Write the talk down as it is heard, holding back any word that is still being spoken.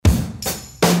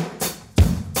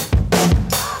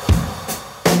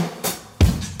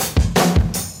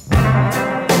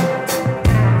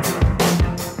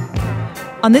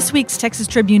On this week's Texas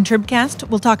Tribune Tribcast,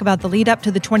 we'll talk about the lead up to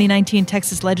the 2019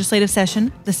 Texas legislative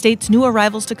session, the state's new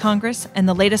arrivals to Congress, and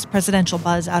the latest presidential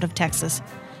buzz out of Texas.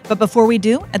 But before we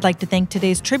do, I'd like to thank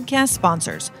today's Tribcast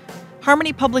sponsors.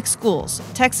 Harmony Public Schools,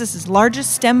 Texas's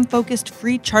largest STEM-focused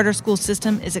free charter school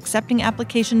system, is accepting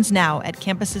applications now at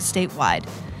campuses statewide.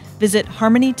 Visit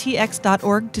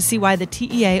harmonytx.org to see why the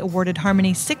TEA awarded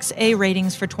Harmony 6A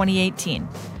ratings for 2018.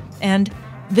 And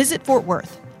visit Fort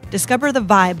Worth. Discover the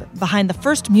vibe behind the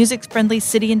first music-friendly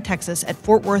city in Texas at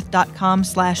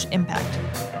fortworth.com/impact.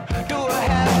 Do I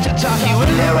have to talk you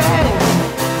into it?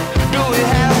 Do we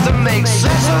have to make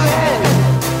sense of it?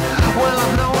 Well,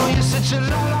 I've known you such a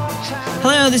long time.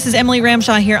 Hello, this is Emily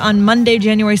Ramshaw here on Monday,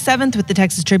 January 7th with the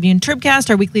Texas Tribune Tribcast,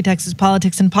 our weekly Texas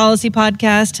politics and policy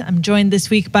podcast. I'm joined this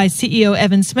week by CEO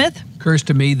Evan Smith. Occurs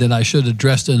to me that I should have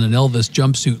dressed in an Elvis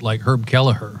jumpsuit like Herb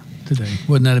Kelleher today.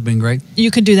 Wouldn't that have been great?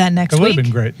 You could do that next week. That would have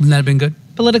been great. Wouldn't that have been good?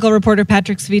 Political reporter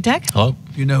Patrick Svitek. Hello.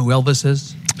 You know who Elvis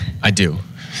is? I do.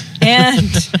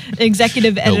 And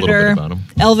executive Know a little editor bit about him.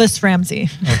 Elvis Ramsey.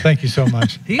 Oh, thank you so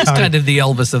much. He is kind of the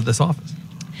Elvis of this office.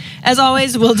 As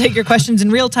always, we'll take your questions in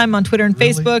real time on Twitter and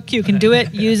Facebook. You can do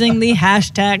it using the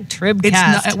hashtag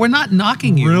Tribcast. We're not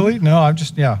knocking you. Really? No, I'm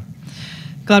just,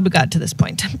 Glad we got to this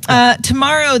point.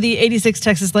 Tomorrow, the 86th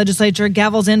Texas Legislature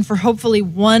gavels in for hopefully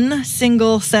one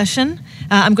single session.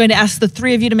 I'm going to ask the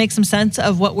three of you to make some sense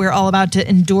of what we're all about to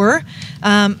endure.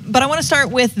 But I want to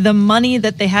start with the money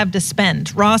that they have to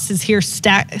spend. Ross is here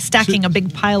stacking a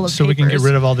big pile of papers. so we can get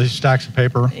rid of all these stacks of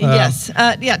paper. Yes.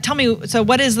 Tell me, so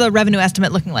what is the revenue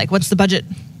estimate looking like? What's the budget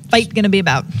fight going to be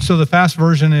about? So the fast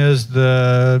version is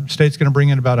the state's going to bring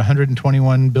in about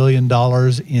 $121 billion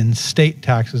in state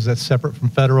taxes. That's separate from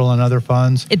federal and other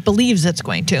funds. It believes it's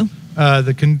going to.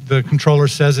 The controller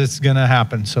says it's going to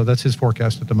happen, so that's his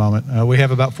forecast at the moment. We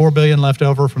have about $4 billion left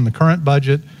over from the current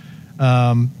budget,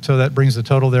 so that brings the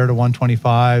total there to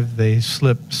 $125. They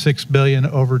slip $6 billion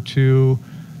over to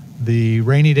the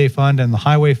rainy day fund and the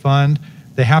highway fund.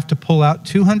 They have to pull out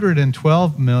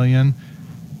 $212 million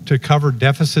to cover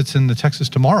deficits in the Texas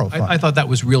Tomorrow Fund. I thought that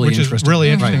was really which interesting. is really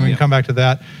interesting. Right, We can come back to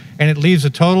that. And it leaves a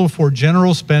total for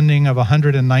general spending of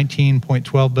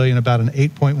 $119.12 billion, about an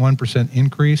 8.1%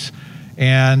 increase.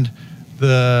 And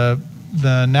the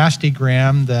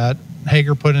nastygram that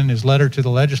Hager put in his letter to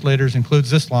the legislators includes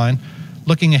this line: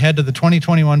 looking ahead to the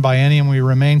 2021 biennium, we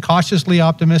remain cautiously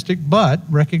optimistic, but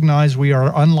recognize we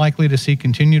are unlikely to see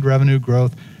continued revenue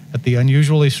growth at the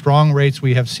unusually strong rates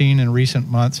we have seen in recent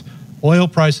months. Oil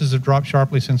prices have dropped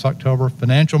sharply since October.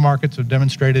 Financial markets have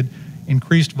demonstrated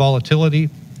increased volatility.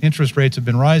 Interest rates have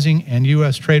been rising, and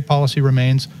U.S. trade policy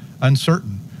remains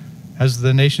uncertain. As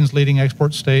the nation's leading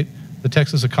export state, the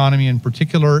Texas economy in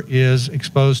particular is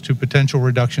exposed to potential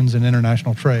reductions in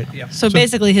international trade. Yeah. So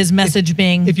basically his message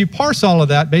being... If you parse all of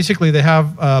that, basically they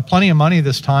have plenty of money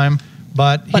this time,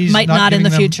 but he's might not in the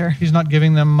future. He's not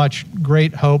giving them much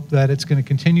great hope that it's going to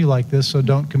continue like this, so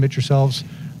don't commit yourselves.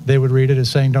 They would read it as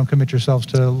saying, don't commit yourselves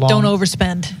to long... Don't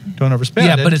overspend. Don't overspend.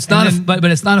 Yeah, but it's not And then-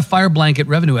 but it's not a fire blanket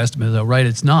revenue estimate, though, right?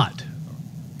 It's not.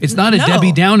 It's not a No.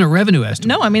 Debbie Downer revenue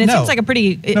estimate. No, I mean, it No. seems like a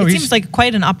pretty... It No, seems like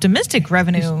quite an optimistic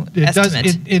revenue It does.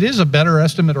 estimate. It is a better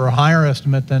estimate or a higher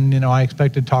estimate than I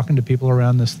expected talking to people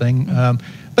around this thing,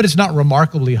 but it's not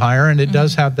remarkably higher, and it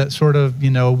does have that sort of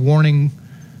warning,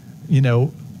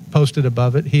 posted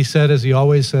above it. He said, as he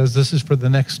always says, this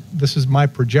is my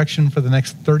projection for the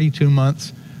next 32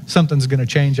 months. Something's going to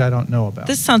change I don't know about.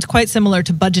 This sounds quite similar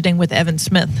to budgeting with Evan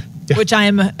Smith, which I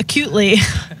am acutely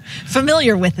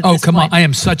familiar with at this come point. on. I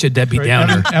am such a Debbie Right.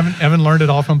 Downer. Evan learned it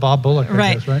all from Bob Bullock, I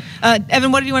Right. guess, right?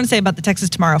 Evan, what do you want to say about the Texas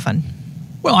Tomorrow Fund?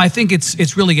 Well, I think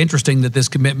it's really interesting that this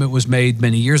commitment was made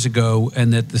many years ago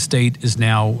and that the state is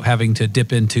now having to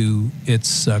dip into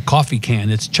its coffee can,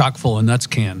 its chock full of nuts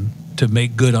can, to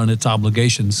make good on its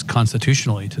obligations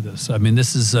constitutionally to this. I mean,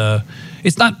 this is,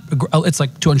 it's like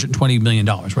 $220 million,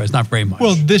 right? It's not very much.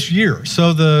 Well, this year.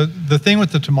 So the thing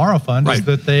with the Tomorrow Fund is Right.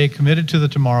 that they committed to the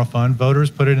Tomorrow Fund.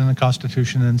 Voters put it in the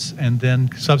Constitution and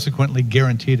then subsequently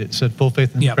guaranteed it, said full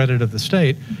faith and Yep. credit of the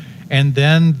state. And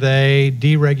then they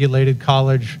deregulated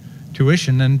college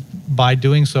tuition, and by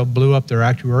doing so blew up their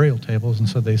actuarial tables. And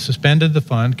so they suspended the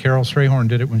fund. Carol Strayhorn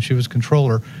did it when she was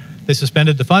controller. They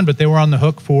suspended the fund, but they were on the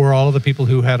hook for all of the people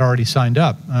who had already signed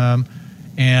up.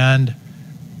 And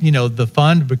the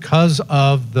fund, because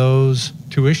of those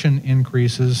tuition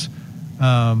increases,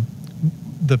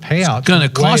 the payouts It's gonna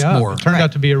went way cost up. more. It turned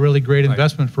out to be a really great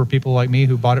investment for people like me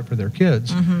who bought it for their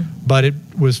kids. But it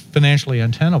was financially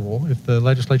untenable if the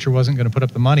legislature wasn't going to put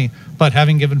up the money. But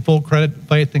having given full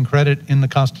faith and credit in the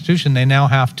Constitution, they now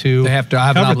have to They have to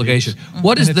have an cover obligation. these.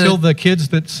 What is And until the kids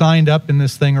that signed up in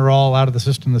this thing are all out of the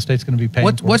system, the state's going to be paying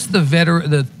for What's it.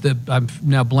 the I'm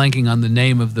now blanking on the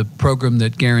name of the program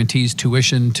that guarantees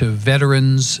tuition to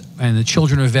veterans and the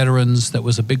children of veterans. That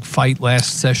was a big fight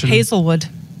last session. Hazelwood.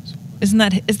 Is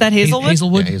that Hazelwood?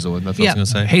 Hazelwood. Yeah, Hazelwood. That's what I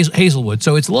was going to say. Hazelwood.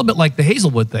 So it's a little bit like the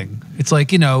Hazelwood thing. It's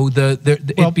like, Well,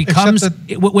 it becomes,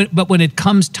 except but when it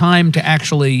comes time to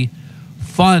actually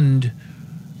fund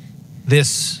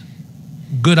this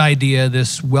good idea,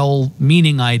 this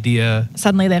well-meaning idea,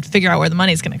 Suddenly they have to figure out where the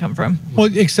money's going to come from. Well,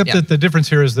 except Yeah. that the difference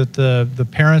here is that the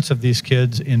parents of these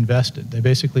kids invested. They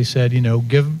basically said,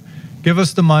 give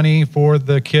us the money for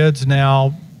the kids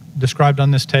now described on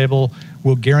this table.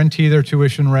 We'll guarantee their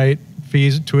tuition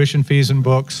fees and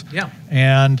books. Yeah.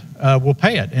 And we'll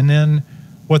pay it. And then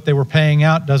what they were paying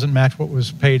out doesn't match what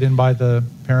was paid in by the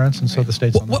parents, and so the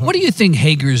state's on the hook. what do you think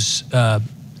Hager's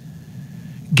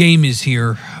game is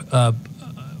here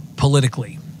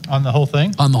politically On the whole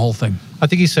thing? on the whole thing? I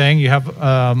think he's saying you have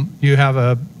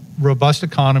a robust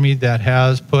economy that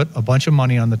has put a bunch of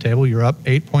money on the table. You're up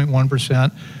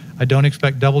 8.1%. I don't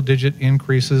expect double-digit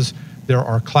increases. There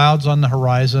are clouds on the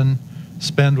horizon.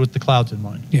 Spend with the clouds in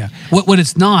mind. Yeah. What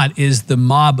it's not is the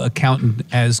mob accountant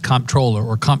as comptroller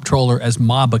or comptroller as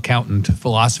mob accountant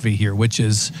philosophy here, which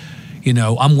is,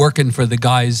 I'm working for the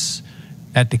guys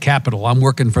at the Capitol. I'm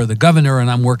working for the governor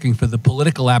and I'm working for the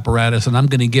political apparatus, and I'm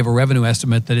going to give a revenue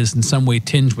estimate that is in some way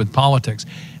tinged with politics.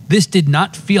 This did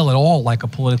not feel at all like a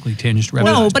politically tinged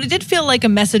revenue No, estimate. but it did feel like a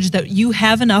message that you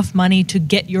have enough money to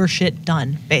get your shit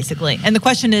done, basically. And the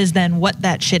question is then what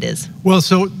that shit is. Well,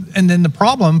 and then the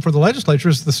problem for the legislature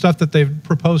is the stuff that they've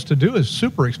proposed to do is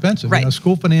super expensive. Right.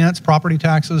 School finance, property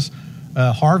taxes,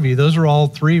 Harvey, those are all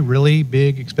three really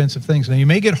big, expensive things. Now, you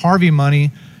may get Harvey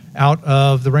money out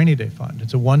of the rainy day fund.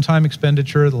 It's a one-time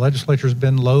expenditure. The legislature's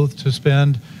been loath to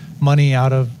spend money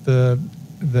out of the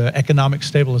Economic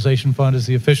Stabilization Fund is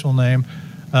the official name,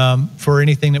 for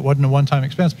anything that wasn't a one-time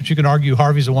expense. But you can argue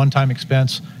Harvey's a one-time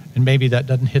expense, and maybe that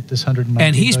doesn't hit this $119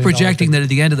 and he's billion projecting figure. that at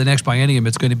the end of the next biennium,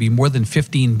 it's going to be more than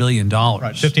 $15 billion.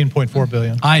 Right, $15.4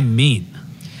 billion. I mean,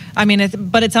 I mean,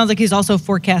 but it sounds like he's also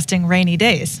forecasting rainy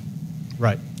days.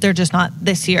 Right. They're just not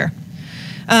this year.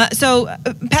 So,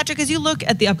 Patrick, as you look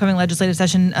at the upcoming legislative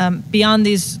session, beyond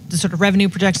the sort of revenue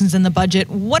projections in the budget,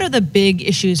 what are the big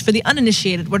issues for the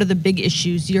uninitiated? What are the big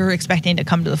issues you're expecting to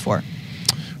come to the fore?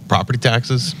 Property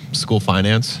taxes, school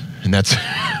finance, and that's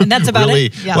about really,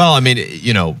 it? Yeah. Well, I mean,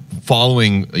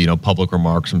 following public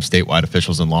remarks from statewide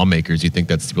officials and lawmakers, you think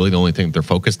that's really the only thing they're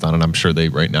focused on, and I'm sure they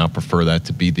right now prefer that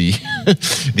to be the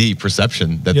the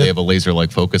perception that Yeah. they have a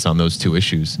laser-like focus on those two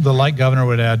issues. The light governor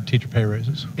would add teacher pay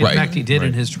raises. in Right. fact, he did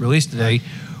in his release today,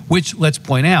 which, let's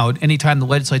point out, anytime the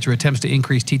legislature attempts to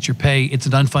increase teacher pay, it's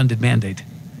an unfunded mandate.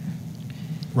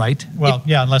 Right? Well,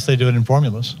 yeah, unless they do it in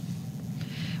formulas.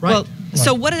 Well,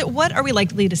 so what are we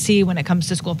likely to see when it comes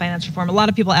to school finance reform? A lot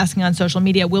of people asking on social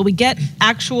media, will we get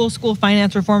actual school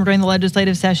finance reform during the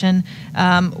legislative session?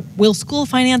 Will school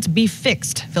finance be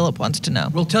fixed? Philip wants to know.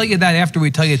 We'll tell you that after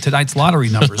we tell you tonight's lottery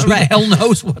numbers. Who Right. the hell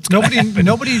knows what's going to happen?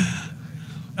 Nobody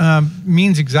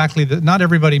means exactly that. Not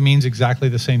everybody means exactly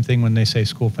the same thing when they say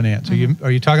school finance.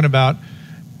 Are you talking about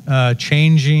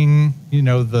changing,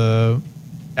 the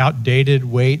outdated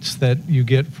weights that you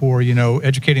get for,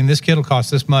 educating this kid will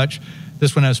cost this much.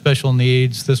 This one has special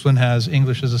needs. This one has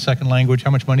English as a second language.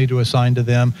 How much money to assign to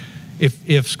them?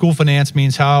 If school finance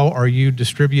means how are you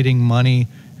distributing money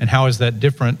and how is that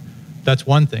different, that's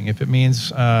one thing. If it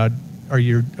means are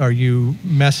you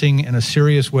messing in a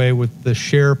serious way with the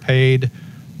share paid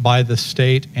by the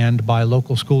state and by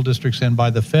local school districts and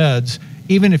by the feds,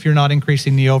 even if you're not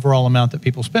increasing the overall amount that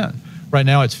people spend. Right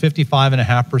now it's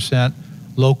 55.5%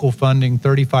 local funding,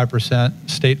 35%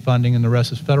 state funding, and the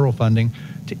rest is federal funding.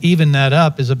 To even that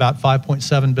up is about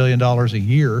 $5.7 billion a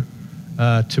year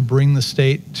to bring the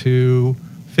state to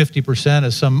 50%,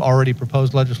 as some already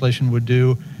proposed legislation would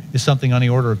do, is something on the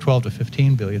order of $12 to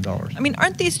 $15 billion. I mean,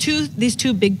 aren't these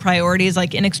two big priorities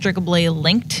like inextricably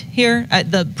linked here?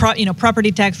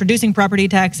 Property tax, reducing property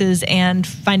taxes, and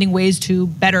finding ways to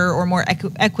better or more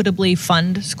equitably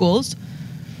fund schools.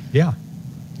 Yeah.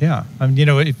 I mean,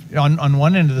 if, on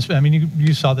one end of this, I mean,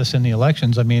 you saw this in the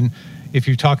elections. I mean, if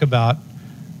you talk about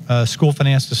school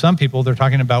finance to some people, they're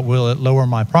talking about, will it lower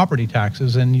my property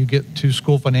taxes? And you get to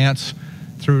school finance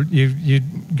through, you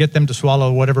get them to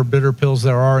swallow whatever bitter pills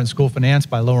there are in school finance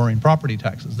by lowering property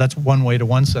taxes. That's one way to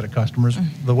one set of customers.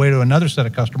 The way to another set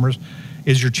of customers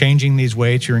is you're changing these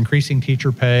weights, you're increasing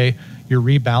teacher pay, you're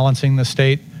rebalancing the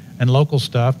state and local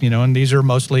stuff, and these are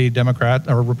mostly Democrat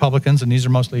or Republicans, and these are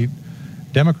mostly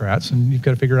Democrats, and you've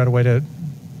got to figure out a way to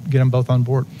get them both on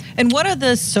board. And what are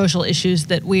the social issues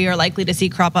that we are likely to see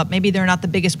crop up? Maybe they're not the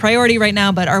biggest priority right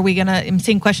now, but are we going to, I'm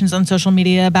seeing questions on social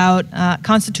media about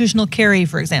constitutional carry,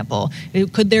 for example.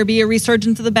 Could there be a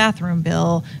resurgence of the bathroom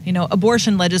bill,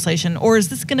 abortion legislation, or is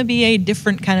this going to be a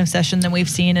different kind of session than we've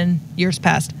seen in years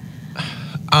past?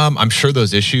 I'm sure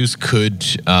those issues could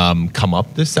come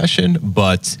up this session,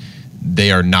 but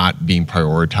they are not being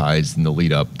prioritized in the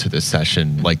lead up to this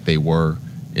session like they were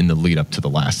in the lead up to the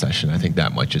last session. I think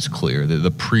that much is clear.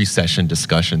 The pre-session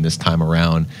discussion this time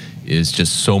around is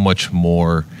just so much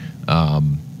more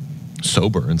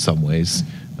sober in some ways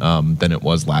than it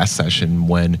was last session,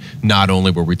 when not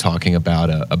only were we talking about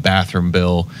a bathroom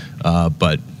bill,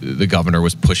 but the governor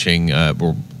was pushing,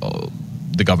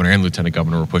 the governor and lieutenant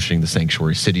governor were pushing the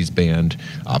sanctuary cities ban,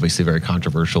 obviously a very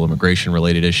controversial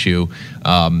immigration-related issue.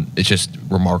 It's just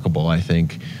remarkable, I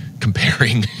think,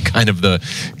 comparing kind of the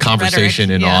conversation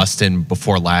in Austin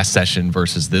before last session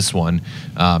versus this one.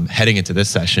 Heading into this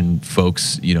session,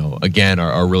 folks, again,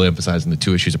 are really emphasizing the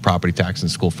two issues of property tax and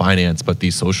school finance, but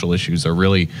these social issues are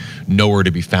really nowhere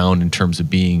to be found in terms of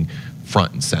being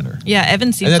front and center. Yeah,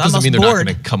 Evan seems and that doesn't almost mean they're bored.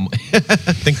 not going to come.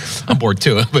 I think I'm bored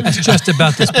too. But That's just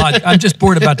about this podcast. I'm just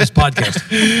bored about this podcast.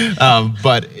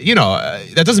 But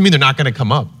that doesn't mean they're not going to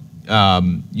come up.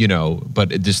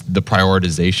 But it just the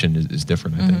prioritization is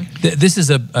different, I think. This is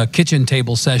a kitchen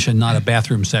table session, not a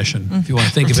bathroom session. If you want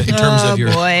to think of it in terms of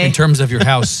boy. your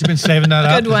house. You've been saving that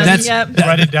up. Good one. That's- Yep.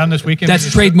 Write it down this weekend.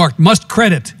 That's trademarked. Must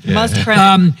credit. Must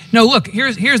credit. No, look.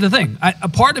 Here's the thing. A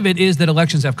part of it is that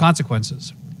elections have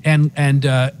consequences, and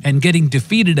getting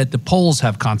defeated at the polls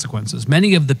have consequences.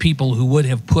 Many of the people who would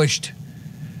have pushed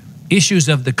issues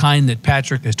of the kind that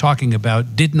Patrick is talking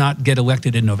about did not get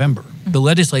elected in November. The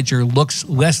legislature looks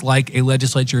less like a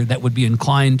legislature that would be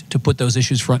inclined to put those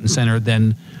issues front and center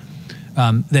than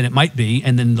it might be,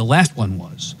 and then the last one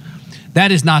was.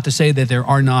 That is not to say that there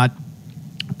are not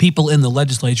people in the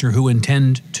legislature who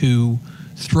intend to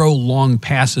throw long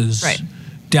passes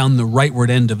down the rightward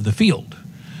end of the field.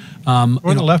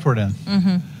 Or the leftward end.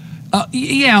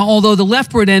 Although the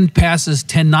leftward end passes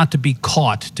tend not to be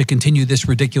caught, to continue this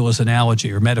ridiculous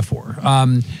analogy or metaphor,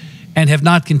 and have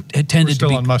not tended We're still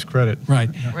to be on must credit. Right.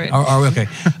 Right. Are we okay?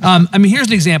 Here's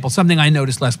an example. Something I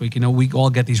noticed last week. We all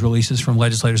get these releases from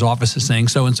legislators' offices saying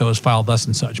so-and-so has filed thus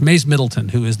and such. Mace Middleton,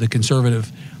 who is the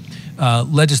conservative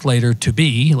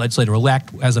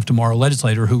legislator-elect as of tomorrow,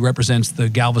 legislator who represents the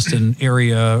Galveston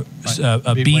area,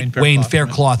 beat Wayne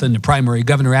Faircloth in the primary,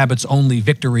 Governor Abbott's only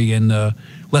victory in the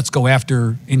let's go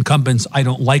after incumbents I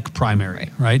don't like primary,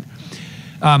 right?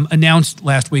 Announced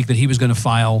last week that he was going to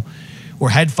file or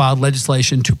had filed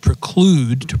legislation to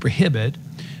prohibit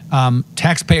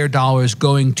taxpayer dollars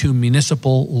going to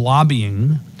municipal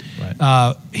lobbying.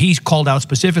 Right. He's called out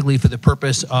specifically for the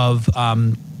purpose of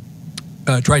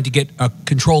trying to get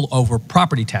control over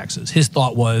property taxes. His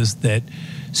thought was that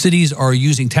cities are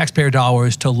using taxpayer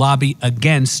dollars to lobby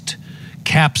against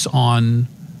caps on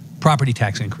property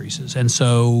tax increases. And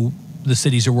so the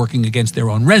cities are working against their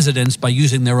own residents by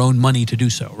using their own money to do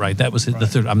so, right? That was the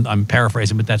third, I'm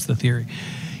paraphrasing, but that's the theory.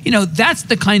 That's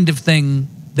the kind of thing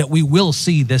that we will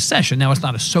see this session. Now, it's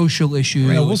not a social issue.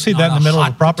 Right. We'll see that in the middle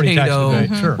of the property tax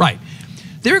debate. Sure. Right.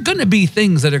 There are going to be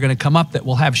things that are going to come up that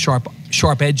will have sharp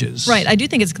edges. Right. I do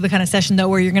think it's the kind of session, though,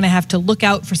 where you're going to have to look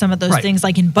out for some of those things,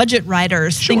 like in budget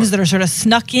riders, things that are sort of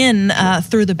snuck in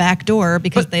through the back door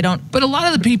because they don't. But a lot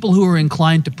of the people who are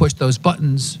inclined to push those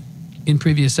buttons in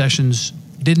previous sessions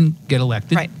didn't get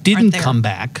elected, didn't come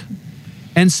back.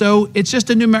 And so it's just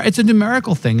it's a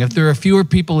numerical thing. If there are fewer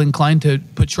people inclined to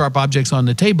put sharp objects on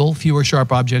the table, fewer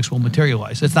sharp objects will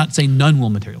materialize. It's not saying none will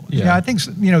materialize. Yeah, I think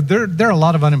there are a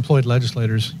lot of unemployed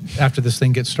legislators after this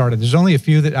thing gets started. There's only a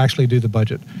few that actually do the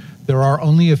budget. There are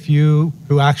only a few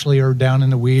who actually are down in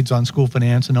the weeds on school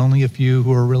finance, and only a few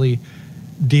who are really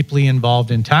deeply involved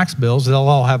in tax bills. They'll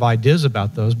all have ideas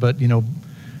about those, but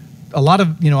a lot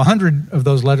of 100 of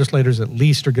those legislators at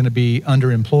least are going to be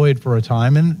underemployed for a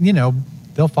time, and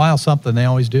they'll file something. They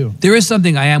always do. There is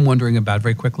something I am wondering about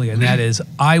very quickly, and that is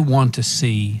I want to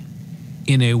see,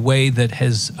 in a way that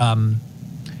has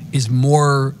is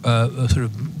more sort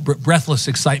of breathless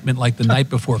excitement like the night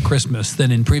before Christmas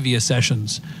than in previous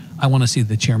sessions, I want to see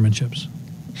the chairmanships.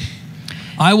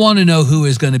 I want to know who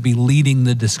is going to be leading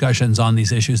the discussions on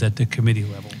these issues at the committee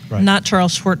level. Right. Not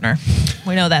Charles Schwartner.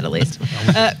 We know that at least.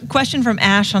 Question from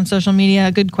Ash on social media.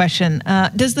 A good question.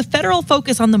 Does the federal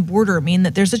focus on the border mean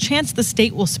that there's a chance the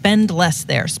state will spend less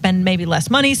there, spend maybe less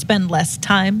money, spend less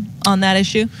time on that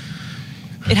issue?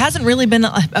 It hasn't really been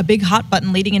a big hot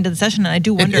button leading into the session, and I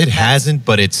do wonder. It hasn't,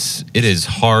 but it is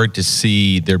hard to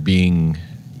see there being,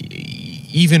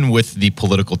 even with the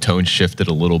political tone shifted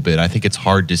a little bit, I think it's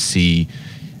hard to see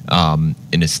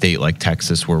in a state like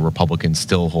Texas where Republicans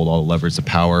still hold all the levers of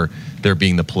power, there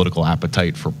being the political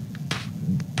appetite for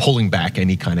pulling back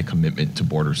any kind of commitment to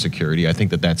border security. I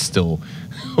think that's still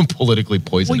politically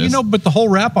poisonous. Well, but the whole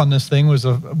rap on this thing was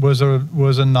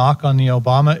a knock on the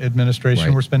Obama administration.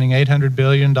 Right. We're spending $800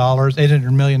 million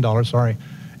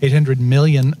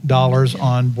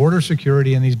on border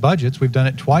security in these budgets. We've done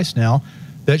it twice now.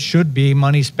 That should be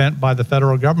money spent by the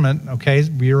federal government. Okay,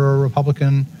 we're a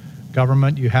Republican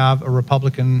government. You have a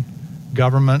Republican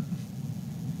government.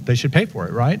 They should pay for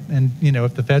it, right? And,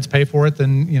 if the feds pay for it,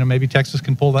 then, maybe Texas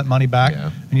can pull that money back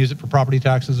and use it for property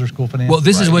taxes or school finance. Well,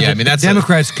 this is what the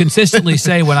Democrats consistently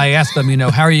say when I ask them,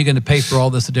 how are you going to pay for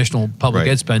all this additional public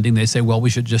ed spending? They say, well,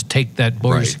 we should just take that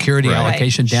border security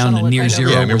allocation down to near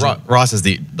zero. Yeah, I mean, Ross is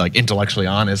the intellectually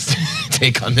honest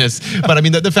take on this. But I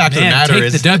mean, the fact of the matter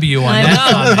is... take the W on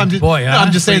that.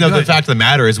 I'm just saying, though, the fact of the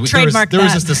matter is there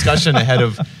was this discussion ahead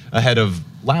of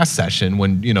last session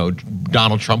when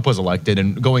Donald Trump was elected,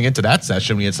 and going into that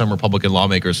session we had some Republican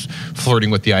lawmakers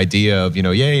flirting with the idea of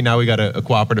yay, now we got a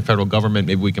cooperative federal government,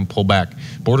 maybe we can pull back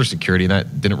border security, and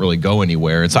that didn't really go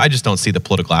anywhere. And so I just don't see the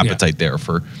political appetite there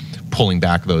for pulling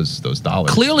back those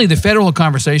dollars. Clearly the federal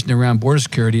conversation around border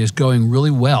security is going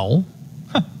really well.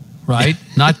 Right?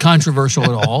 Not controversial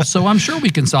at all. So I'm sure we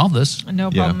can solve this. No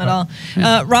problem at all.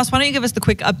 Ross, why don't you give us the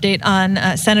quick update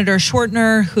on Senator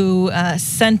Schwartner, who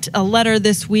sent a letter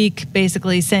this week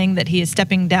basically saying that he is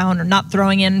stepping down or not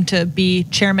throwing in to be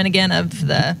chairman again of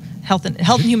the Health and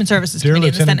Human Services Dear Committee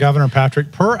in the Lieutenant Senate. Governor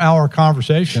Patrick, per our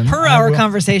conversation.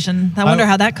 I wonder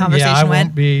how that conversation went.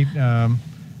 Won't be,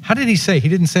 how did he say? He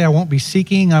didn't say I won't be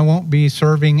seeking, I won't be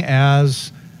serving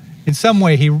as... In some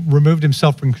way, he removed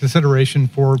himself from consideration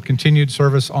for continued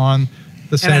service on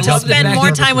the Senate. He'll spend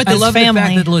more time with his family. I love the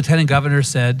fact that the lieutenant governor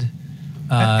said...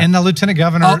 and the lieutenant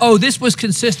governor... this was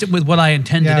consistent with what I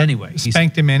intended anyway.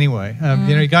 Spanked him anyway.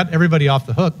 He got everybody off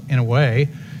the hook in a way.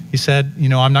 He said,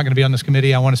 I'm not going to be on this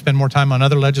committee. I want to spend more time on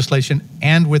other legislation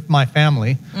and with my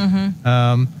family. And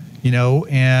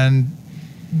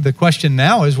the question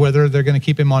now is whether they're going to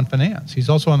keep him on finance. He's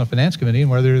also on the finance committee,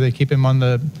 and whether they keep him on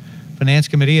the finance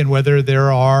committee, and whether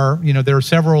there are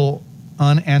several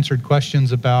unanswered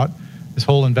questions about this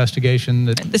whole investigation.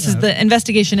 This is the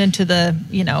investigation into the,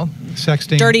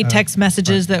 sexting, dirty text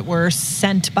messages that were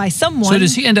sent by someone. So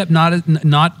does he end up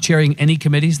not chairing any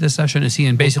committees this session? Is he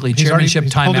in basically chairmanship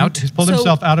timeout? He's pulled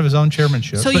himself out of his own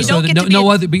chairmanship. So you don't get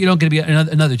to but you don't get to be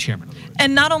another chairman.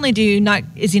 And not only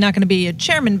is he not going to be a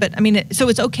chairman, but I mean, so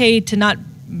it's okay to not.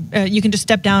 You can just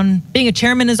step down. Being a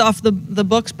chairman is off the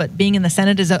books, but being in the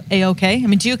Senate is A-okay. I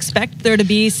mean, do you expect there to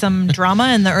be some drama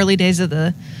in the early days of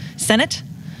the Senate?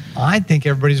 I think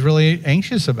everybody's really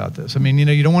anxious about this. I mean,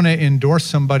 you don't want to endorse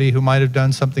somebody who might have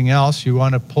done something else. You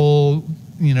want to pull,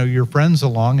 your friends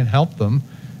along and help them,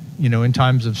 in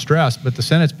times of stress. But the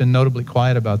Senate's been notably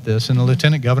quiet about this, and the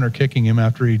lieutenant governor kicking him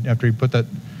after he put that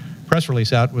press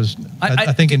release out was,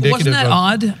 I think, indicative. Wasn't that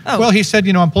odd? Well, he said,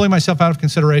 I'm pulling myself out of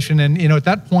consideration, and at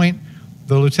that point,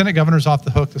 the lieutenant governor's off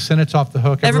the hook, the Senate's off the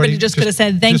hook. Everybody just could have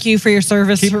said, thank you for your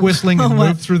service. Keep whistling and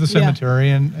move through the cemetery,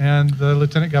 and the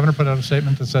lieutenant governor put out a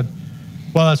statement that said,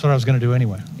 well, that's what I was going to do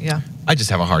anyway. Yeah. I just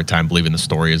have a hard time believing the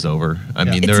story is over. I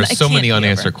mean, there are so many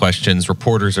unanswered questions.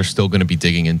 Reporters are still going to be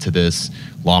digging into this.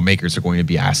 Lawmakers are going to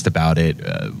be asked about it.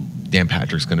 Dan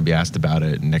Patrick's going to be asked about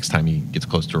it next time he gets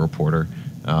close to a reporter.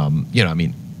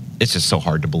 It's just so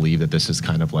hard to believe that this is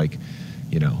kind of like,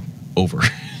 over.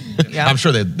 Yeah. I'm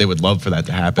sure they would love for that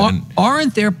to happen.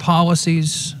 Aren't there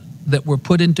policies that were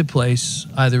put into place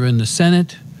either in the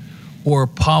Senate or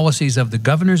policies of the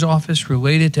governor's office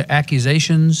related to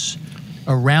accusations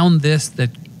around this that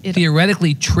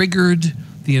theoretically triggered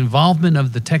the involvement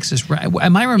of the Texas?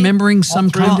 Am I remembering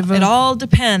It all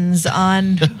depends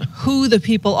on who the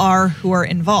people are who are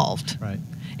involved. Right.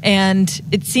 And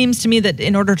it seems to me that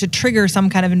in order to trigger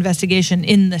some kind of investigation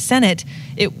in the Senate,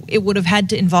 it would have had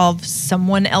to involve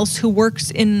someone else who works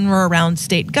in or around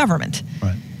state government.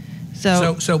 Right.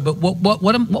 But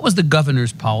what was the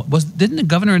governor's policy? Didn't the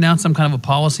governor announce some kind of a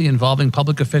policy involving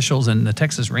public officials and the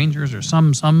Texas Rangers or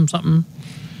something?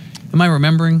 Am I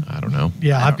remembering? I don't know.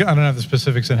 Yeah, I don't have the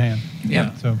specifics in hand.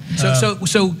 Yeah. So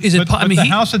Is it? But the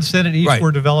House and Senate each Right.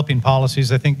 were developing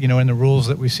policies. I think, in the rules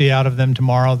that we see out of them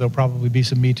tomorrow, there'll probably be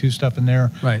some Me Too stuff in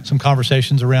there, Right. some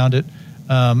conversations around it.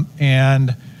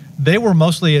 And they were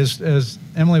mostly, as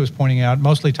Emily was pointing out,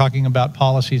 mostly talking about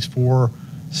policies for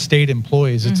state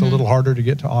employees. It's a little harder to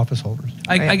get to office holders.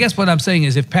 I guess what I'm saying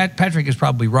is if Patrick is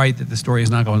probably right that the story is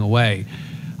not going away,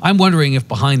 I'm wondering if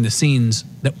behind the scenes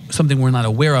that something we're not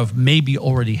aware of may be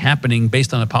already happening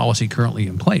based on a policy currently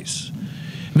in place.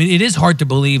 I mean, it is hard to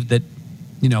believe that,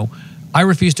 I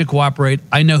refuse to cooperate.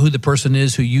 I know who the person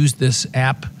is who used this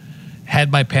app,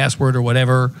 had my password or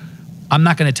whatever. I'm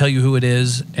not going to tell you who it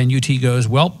is. And UT goes,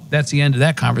 well, that's the end of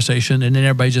that conversation. And then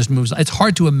everybody just moves on. It's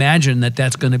hard to imagine that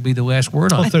that's going to be the last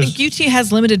word on I it. think UT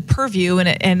has limited purview, and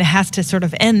it has to sort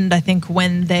of end, I think,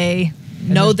 when they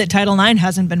know that Title IX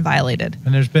hasn't been violated.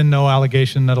 And there's been no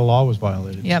allegation that a law was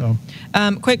violated. Yep.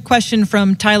 So. Quick question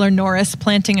from Tyler Norris,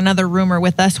 planting another rumor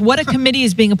with us. What a committee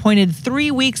is being appointed 3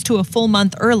 weeks to a full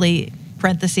month early,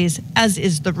 parentheses, as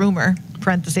is the rumor,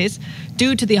 parentheses,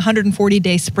 due to the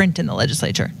 140-day sprint in the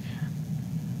legislature?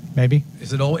 Maybe.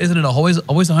 Isn't it always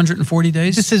 140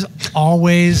 days? This is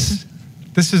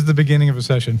the beginning of a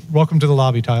session. Welcome to the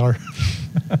lobby, Tyler.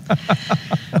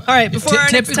 All right, before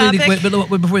our next topic.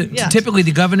 Typically,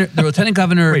 the lieutenant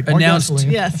governor Wait, more announced.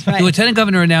 gasoline. Yes, right. The lieutenant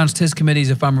governor announced his committees,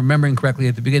 if I'm remembering correctly,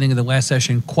 at the beginning of the last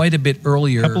session, quite a bit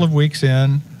earlier. A couple of weeks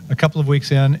in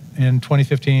in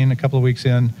 2015, a couple of weeks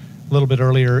in, a little bit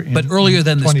earlier in But earlier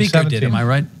than the speaker 2017. did, am I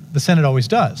right? The Senate always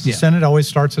does. Yeah. The Senate always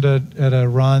starts at a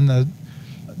run,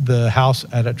 the House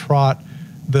at a trot.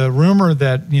 The rumor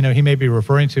that he may be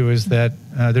referring to is that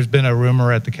there's been a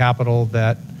rumor at the Capitol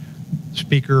that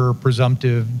Speaker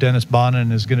presumptive Dennis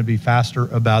Bonnen is going to be faster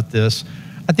about this.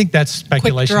 I think that's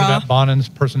speculation draw. about Bonnen's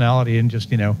personality and just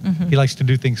he likes to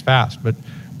do things fast. But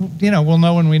we'll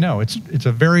know when we know. It's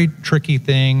a very tricky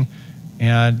thing,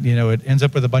 and it ends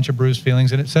up with a bunch of bruised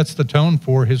feelings, and it sets the tone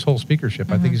for his whole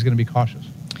speakership. I think he's going to be cautious.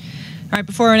 All right,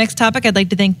 before our next topic, I'd like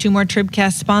to thank two more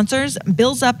Tribcast sponsors.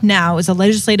 Bills Up Now is a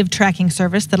legislative tracking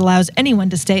service that allows anyone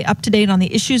to stay up to date on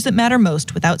the issues that matter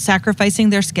most without sacrificing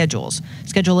their schedules.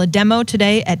 Schedule a demo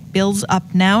today at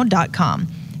billsupnow.com.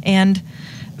 And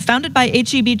founded by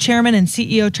HEB Chairman and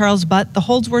CEO Charles Butt, the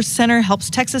Holdsworth Center helps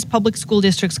Texas public school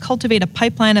districts cultivate a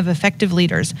pipeline of effective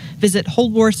leaders. Visit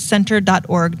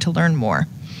holdworthcenter.org to learn more.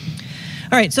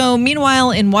 All right, so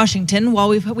meanwhile in Washington, while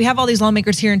we have all these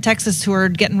lawmakers here in Texas who are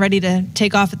getting ready to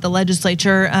take off at the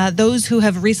legislature, those who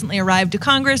have recently arrived to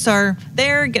Congress are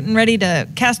there getting ready to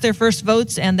cast their first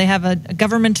votes, and they have a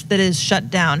government that is shut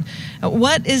down.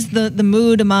 What is the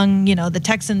mood among, the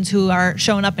Texans who are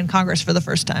showing up in Congress for the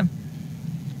first time?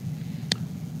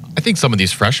 I think some of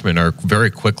these freshmen are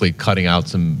very quickly cutting out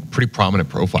some pretty prominent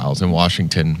profiles in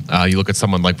Washington. You look at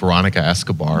someone like Veronica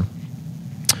Escobar,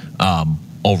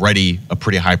 already a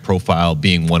pretty high profile,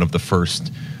 being one of the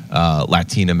first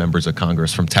Latina members of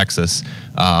Congress from Texas.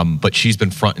 But she's been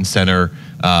front and center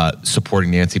supporting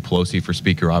Nancy Pelosi for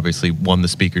Speaker, obviously won the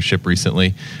speakership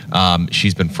recently.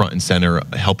 She's been front and center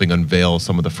helping unveil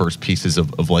some of the first pieces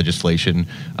of legislation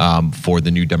for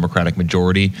the new Democratic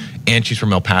majority. And she's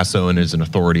from El Paso and is an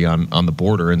authority on the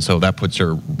border. And so that puts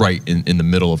her right in the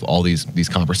middle of all these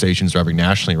conversations driving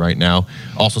nationally right now.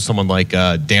 Also someone like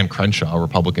Dan Crenshaw, a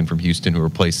Republican from Houston who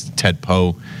replaced Ted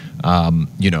Poe,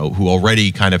 who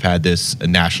already kind of had this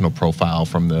national profile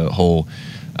from the whole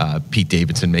Pete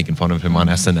Davidson making fun of him on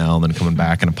SNL and then coming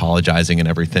back and apologizing and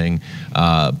everything.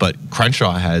 But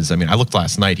Crenshaw has, I looked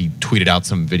last night, he tweeted out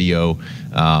some video,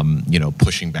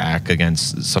 pushing back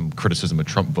against some criticism of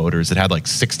Trump voters. It had like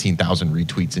 16,000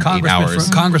 retweets in 8 hours.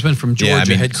 Congressman from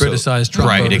Georgia had criticized Trump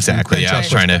Right, voters. exactly. Yeah, I was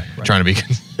trying to be...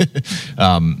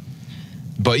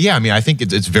 But yeah, I think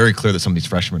it's very clear that some of these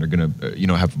freshmen are going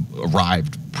to, have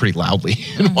arrived pretty loudly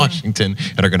in Washington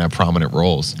and are going to have prominent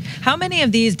roles. How many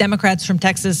of these Democrats from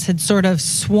Texas had sort of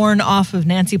sworn off of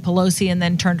Nancy Pelosi and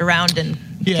then turned around and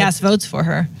cast votes for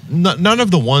her? None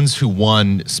of the ones who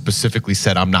won specifically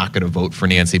said, I'm not going to vote for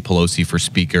Nancy Pelosi for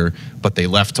Speaker, but they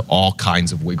left all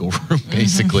kinds of wiggle room,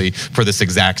 basically, for this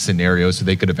exact scenario so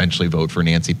they could eventually vote for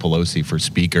Nancy Pelosi for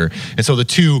Speaker. And so the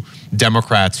two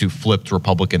Democrats who flipped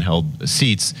Republican-held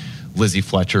seats, Lizzie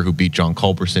Fletcher, who beat John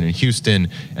Culberson in Houston,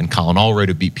 and Colin Allred,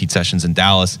 who beat Pete Sessions in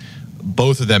Dallas,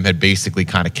 both of them had basically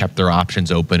kind of kept their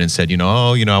options open and said,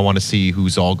 I want to see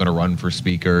who's all going to run for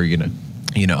Speaker,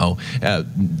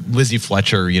 Lizzie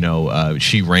Fletcher,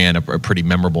 she ran a pretty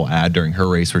memorable ad during her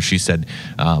race where she said,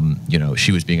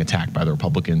 she was being attacked by the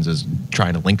Republicans as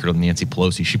trying to link her to Nancy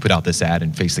Pelosi. She put out this ad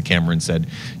and faced the camera and said,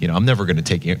 I'm not going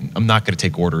to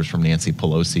take orders from Nancy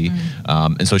Pelosi.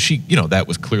 And so she, that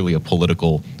was clearly a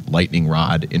political lightning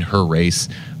rod in her race.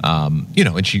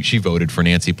 And she voted for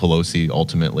Nancy Pelosi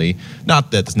ultimately.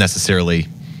 Not that it's necessarily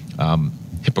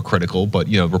hypocritical, but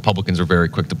Republicans are very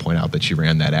quick to point out that she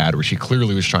ran that ad where she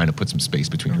clearly was trying to put some space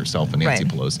between herself and Nancy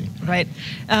Pelosi. Right.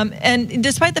 And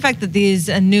despite the fact that these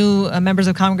new members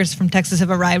of Congress from Texas have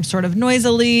arrived sort of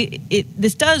noisily,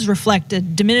 this does reflect a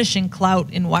diminishing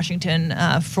clout in Washington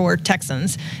for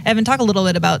Texans. Evan, talk a little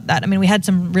bit about that. I mean, we had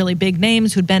some really big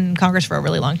names who'd been in Congress for a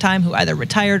really long time who either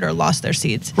retired or lost their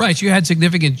seats. Right. You had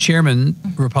significant chairman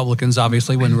Republicans,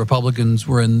 obviously, when Republicans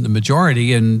were in the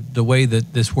majority, and the way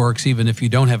that this works, even if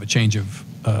you don't have a change of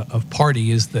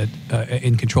party, is that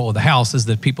in control of the House, is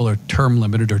that people are term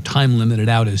limited or time limited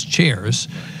out as chairs.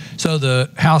 So the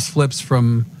House flips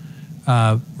from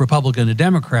Republican to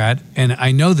Democrat, and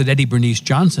I know that Eddie Bernice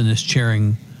Johnson is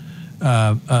chairing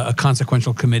a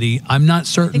consequential committee. I'm not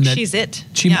certain that she's it.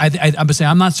 I would say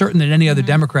I'm not certain that any other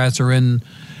Democrats are in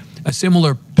a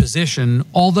similar position.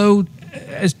 Although,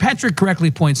 as Patrick correctly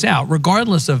points out,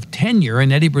 regardless of tenure,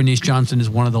 and Eddie Bernice Johnson is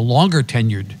one of the longer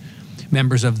tenured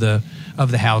members of the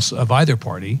House of either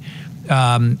party.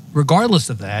 Regardless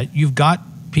of that, you've got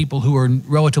people who are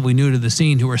relatively new to the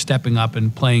scene who are stepping up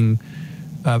and playing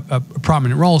a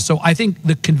prominent role. So I think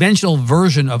the conventional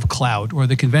version of clout, or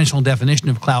the conventional definition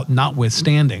of clout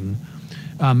notwithstanding,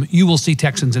 you will see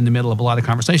Texans in the middle of a lot of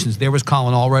conversations. There was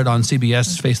Colin Allred on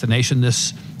CBS Face the Nation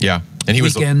this and he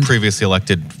weekend. Was a previously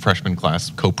elected freshman class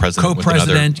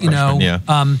co-president.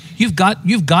 You've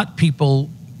got people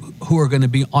who are going to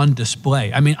be on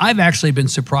display. I mean, I've actually been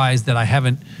surprised that I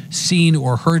haven't seen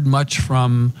or heard much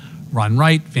from Ron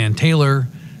Wright, Van Taylor,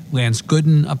 Lance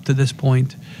Gooden up to this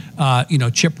point.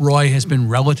 Chip Roy has been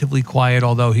relatively quiet,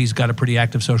 although he's got a pretty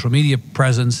active social media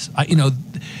presence.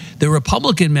 The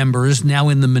Republican members, now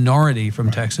in the minority from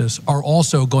Texas, are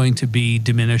also going to be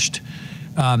diminished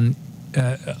a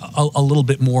little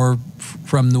bit more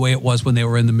from the way it was when they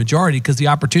were in the majority, because the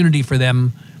opportunity for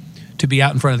them to be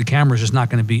out in front of the cameras is not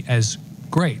going to be as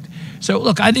great. So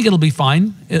look, I think it'll be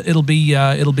fine. It'll be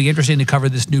interesting to cover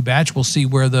this new batch. We'll see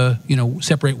where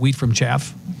separate wheat from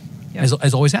chaff,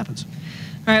 as always happens.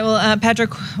 All right, well,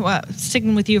 Patrick,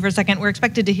 sticking with you for a second, we're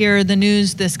expected to hear the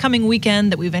news this coming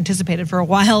weekend that we've anticipated for a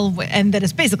while and that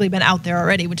has basically been out there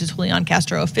already, which is Julian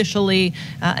Castro officially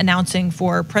announcing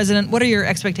for president. What are your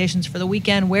expectations for the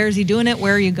weekend? Where is he doing it?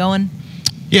 Where are you going?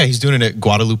 Yeah, he's doing it at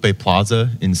Guadalupe Plaza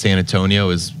in San Antonio,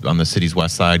 is on the city's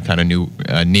west side, kind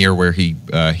of near where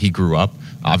he grew up.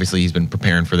 Obviously, he's been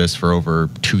preparing for this for over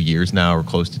 2 years now, or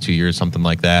close to 2 years, something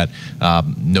like that.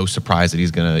 No surprise that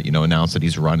he's going to, announce that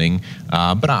he's running.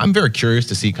 But I'm very curious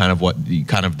to see kind of what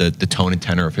the tone and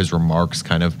tenor of his remarks.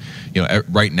 Kind of,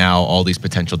 right now, all these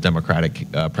potential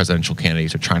Democratic presidential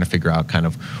candidates are trying to figure out kind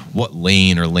of what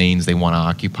lane or lanes they want to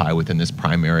occupy within this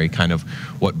primary, kind of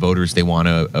what voters they want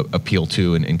to appeal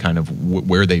to, and kind of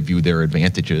where they view their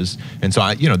advantages. And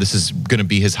so, this is going to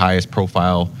be his highest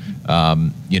profile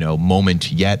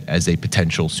moment yet as a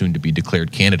potential soon-to-be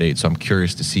declared candidate. So I'm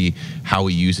curious to see how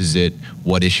he uses it,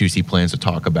 what issues he plans to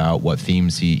talk about, what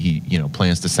themes he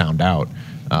plans to sound out.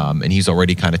 And he's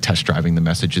already kind of test driving the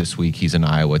message this week. He's in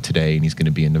Iowa today, and he's going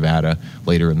to be in Nevada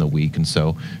later in the week. And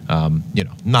so,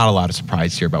 not a lot of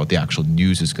surprise here about what the actual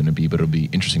news is going to be, but it'll be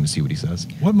interesting to see what he says.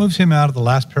 What moves him out of the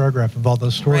last paragraph of all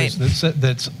those stories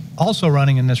that's also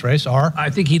running in this race are? I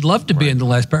think he'd love to be in the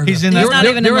last paragraph. He's in there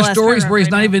are stories where he's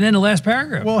not even in the last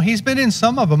paragraph. Well, he's been in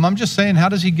some of them. I'm just saying, how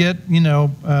does he get,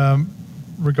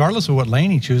 regardless of what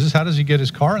lane he chooses, how does he get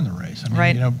his car in the race?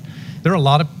 I mean, there are a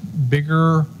lot of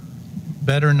bigger,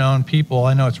 better known people.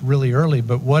 I know it's really early,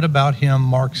 but what about him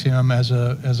marks him as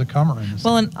a comer in this?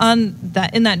 Well, and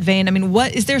in that vein, I mean,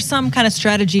 is there some kind of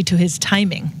strategy to his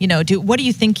timing? What do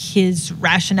you think his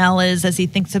rationale is as he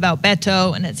thinks about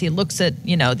Beto and as he looks at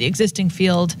the existing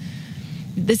field?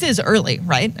 This is early,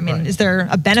 right? I mean, Is there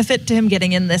a benefit to him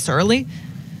getting in this early?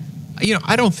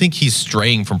 I don't think he's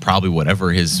straying from probably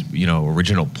whatever his,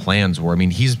 original plans were. I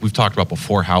mean, we've talked about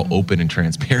before how open and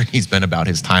transparent he's been about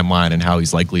his timeline and how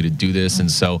he's likely to do this.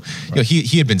 And so,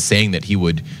 he had been saying that he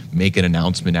would make an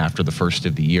announcement after the first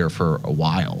of the year for a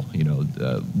while,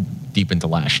 deep into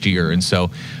last year. And so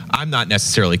I'm not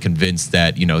necessarily convinced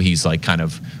that, he's like kind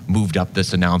of moved up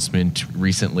this announcement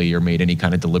recently or made any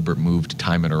kind of deliberate move to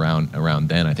time it around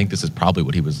then. I think this is probably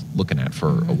what he was looking at for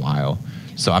a while.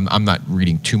 So I'm not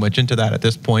reading too much into that at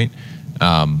this point.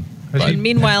 But- And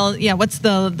meanwhile, what's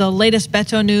the latest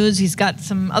Beto news? He's got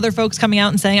some other folks coming out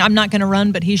and saying, I'm not going to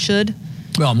run, but he should.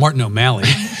 Well, Martin O'Malley.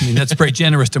 I mean, that's very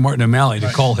generous to Martin O'Malley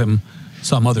to call him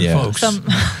some other folks.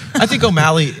 I think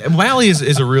O'Malley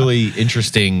is a really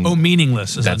interesting.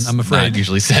 meaningless, That's I'm afraid. not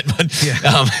usually said,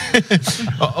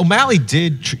 but O'Malley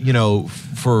did,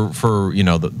 for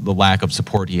the lack of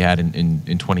support he had in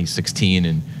 2016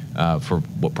 and for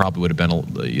what probably would have been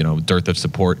a dearth of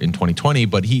support in 2020,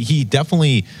 but he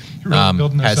definitely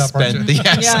building this has up, aren't spent. you?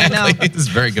 Yeah, exactly. I know. It's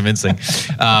very convincing.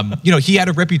 He had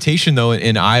a reputation though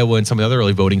in Iowa and some of the other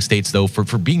early voting states though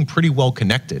for being pretty well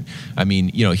connected. I mean,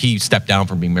 he stepped down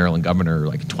from being Maryland governor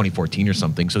like in 2014 or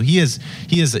something. So he is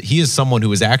someone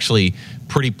who is actually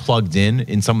pretty plugged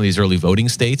in some of these early voting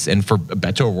states, and for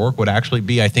Beto O'Rourke would actually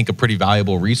be, I think, a pretty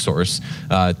valuable resource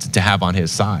to have on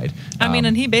his side. I mean,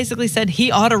 and he basically said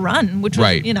he ought to run, which was,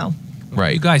 Right.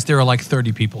 Right. You guys, there are like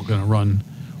 30 people going to run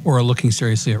or are looking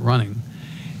seriously at running.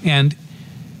 And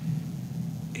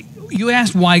you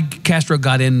asked why Castro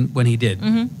got in when he did.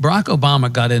 Barack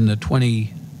Obama got in the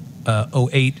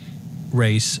 2008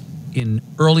 race in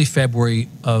early February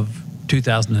of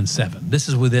 2007. This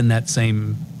is within that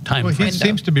same time Well, frame. he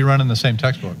seems to be running the same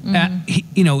textbook.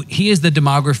 He is the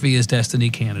demography is destiny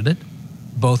candidate,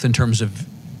 both in terms of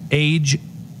age,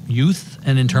 youth,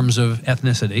 and in terms of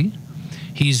ethnicity.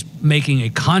 He's making a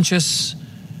conscious,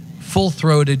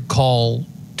 full-throated call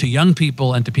to young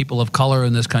people and to people of color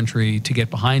in this country to get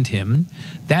behind him.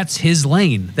 That's his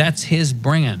lane. That's his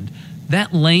brand.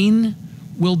 That lane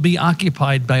will be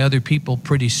occupied by other people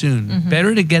pretty soon.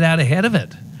 Better to get out ahead of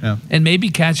it. Yeah. And maybe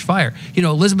catch fire.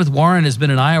 Elizabeth Warren has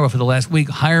been in Iowa for the last week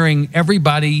hiring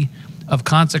everybody of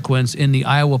consequence in the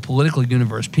Iowa political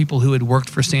universe, people who had worked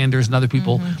for Sanders and other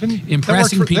people,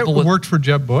 impressing people that worked for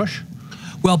Jeb Bush.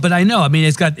 Well, but I know. I mean,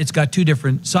 it's got two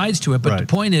different sides to it. But the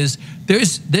point is,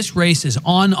 this race is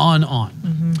on.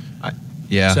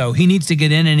 Yeah. So he needs to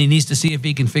get in, and he needs to see if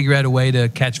he can figure out a way to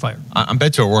catch fire. I'm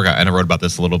Beto O'Rourke, and I wrote about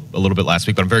this a little bit last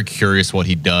week, but I'm very curious what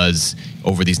he does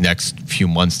over these next few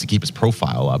months to keep his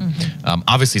profile up.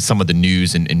 Obviously, some of the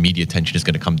news and media attention is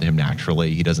going to come to him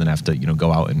naturally. He doesn't have to,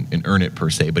 go out and earn it per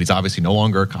se. But he's obviously no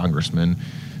longer a congressman,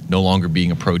 no longer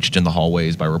being approached in the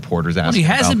hallways by reporters asking. Well,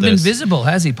 he hasn't about been this. visible,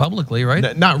 has he, publicly?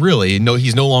 Right? Not really. No,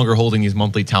 he's no longer holding these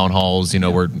monthly town halls.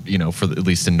 Where for at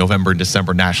least in November and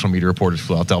December, national media reporters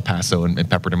flew out to El Paso and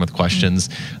peppered him with questions.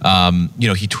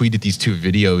 He tweeted these two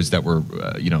videos that were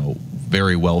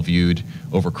very well viewed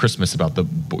over Christmas about the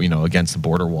against the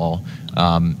border wall,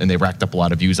 and they racked up a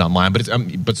lot of views online. But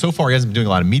but so far he hasn't been doing a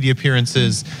lot of media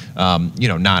appearances. Not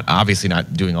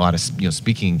doing a lot of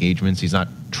speaking engagements. He's not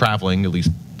traveling, at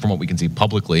least from what we can see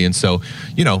publicly. And so,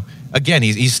 again,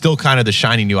 he's still kind of the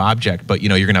shiny new object, but,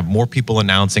 you're going to have more people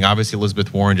announcing. Obviously,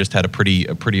 Elizabeth Warren just had a pretty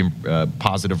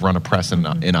positive run of press in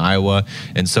Iowa.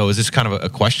 And so it's just kind of a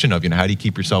question of, how do you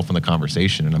keep yourself in the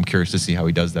conversation? And I'm curious to see how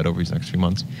he does that over these next few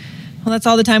months. Well, that's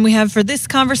all the time we have for this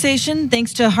conversation.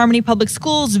 Thanks to Harmony Public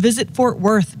Schools, Visit Fort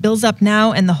Worth, Bills Up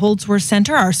Now, and the Holdsworth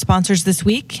Center, our sponsors this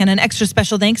week. And an extra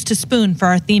special thanks to Spoon for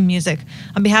our theme music.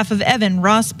 On behalf of Evan,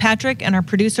 Ross, Patrick, and our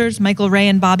producers, Michael, Ray,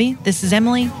 and Bobby, this is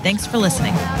Emily. Thanks for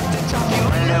listening.